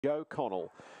Joe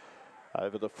Connell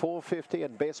over the 450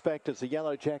 and best backed is the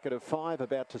yellow jacket of 5.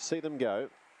 About to see them go.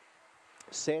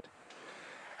 Set.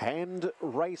 And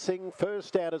racing,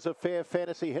 first out as a Fair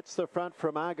Fantasy, hits the front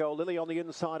from Argyle Lily on the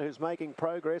inside, who's making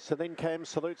progress, and then came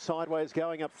Salute Sideways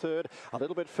going up third. A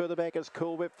little bit further back is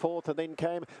Cool Whip fourth, and then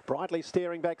came Brightly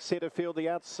Steering back centre field, the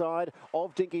outside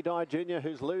of Dinky Di Jr.,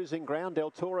 who's losing ground.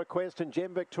 Deltora Quest and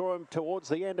Gem Victorium towards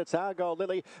the end. It's Argyle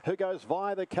Lily who goes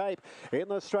via the Cape. In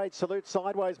the straight, Salute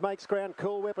Sideways makes ground.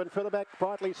 Cool Whip, and further back,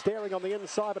 Brightly Steering on the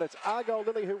inside, but it's Argyle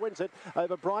Lily who wins it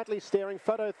over Brightly Steering.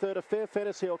 Photo third, a Fair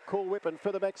Fantasy or Cool Whip, and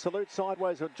further back, Salute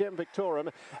Sideways or Gem Victorium,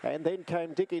 and then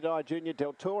came Dinky Di Jr.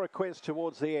 Deltora Quest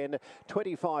towards the end,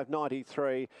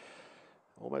 25.93.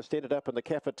 Almost ended up in the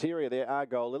cafeteria there,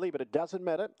 Argyle Lily, but it doesn't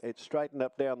matter. It straightened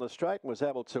up down the straight and was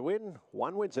able to win.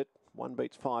 One wins it. One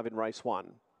beats 5 in race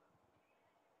 1.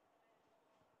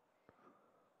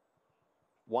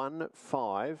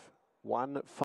 1-5. 1-5.